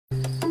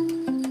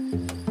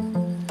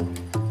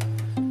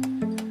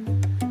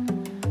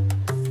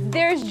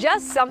There's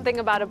just something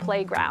about a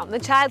playground, the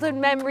childhood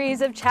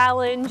memories of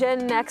challenge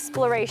and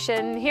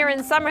exploration. Here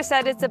in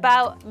Somerset, it's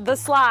about the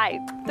slide,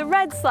 the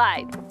red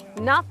slide.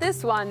 Not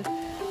this one,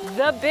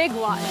 the big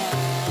one.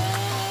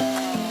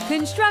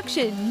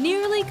 Construction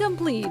nearly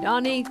complete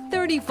on a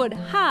 30-foot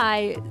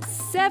high,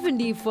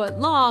 70-foot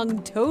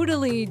long,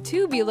 totally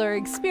tubular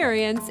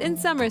experience in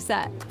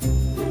Somerset.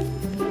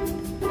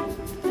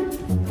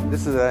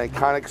 This is an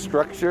iconic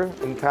structure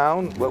in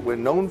town, what we're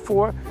known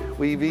for.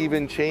 We've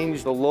even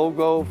changed the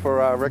logo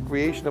for our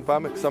recreation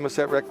department,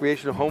 Somerset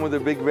Recreation, home of the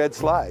big red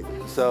slide.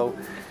 So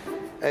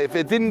if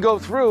it didn't go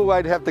through,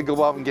 I'd have to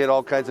go out and get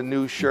all kinds of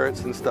new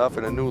shirts and stuff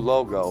and a new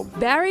logo.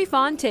 Barry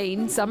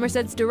Fontaine,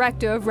 Somerset's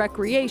Director of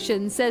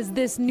Recreation, says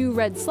this new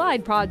red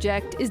slide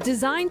project is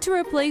designed to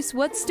replace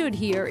what stood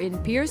here in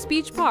Pierce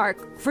Beach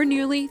Park for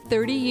nearly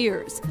 30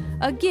 years.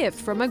 A gift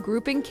from a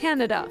group in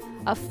Canada,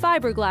 a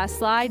fiberglass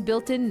slide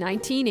built in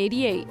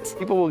 1988.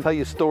 People will tell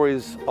you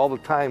stories all the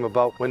time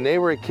about when they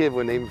were a kid,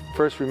 when they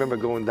first remember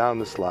going down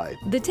the slide.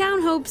 The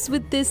town hopes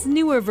with this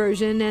newer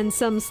version and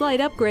some slight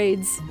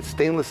upgrades, It's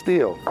stainless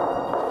steel.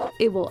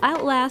 it will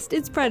outlast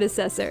its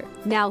predecessor.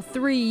 Now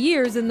 3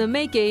 years in the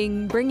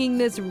making, bringing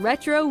this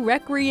retro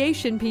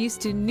recreation piece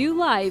to new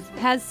life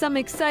has some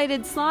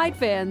excited slide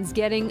fans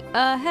getting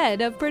ahead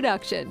of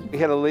production. We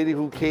had a lady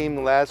who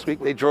came last week.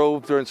 They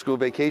drove during school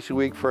vacation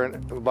week for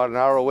about an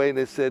hour away, and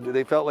they said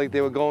they felt like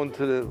they were going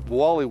to the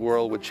Wally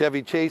World with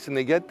Chevy Chase, and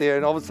they get there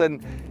and all of a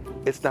sudden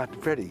it's not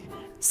pretty.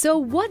 So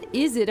what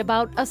is it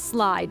about a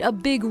slide, a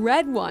big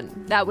red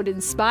one, that would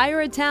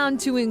inspire a town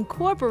to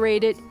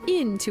incorporate it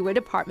into a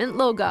department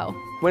logo?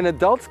 When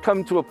adults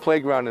come to a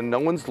playground and no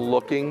one's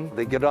looking,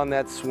 they get on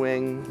that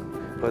swing,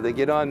 or they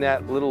get on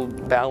that little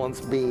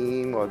balance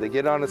beam, or they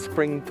get on a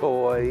spring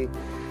toy,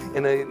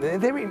 and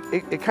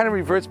it kind of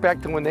reverts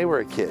back to when they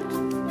were a kid.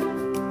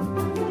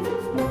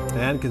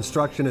 And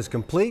construction is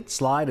complete.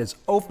 Slide is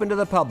open to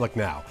the public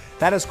now.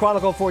 That is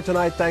Chronicle for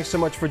tonight. Thanks so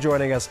much for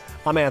joining us.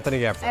 I'm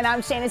Anthony Everett. And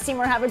I'm Shana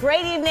Seymour. Have a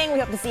great evening. We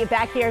hope to see you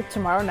back here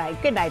tomorrow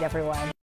night. Good night, everyone.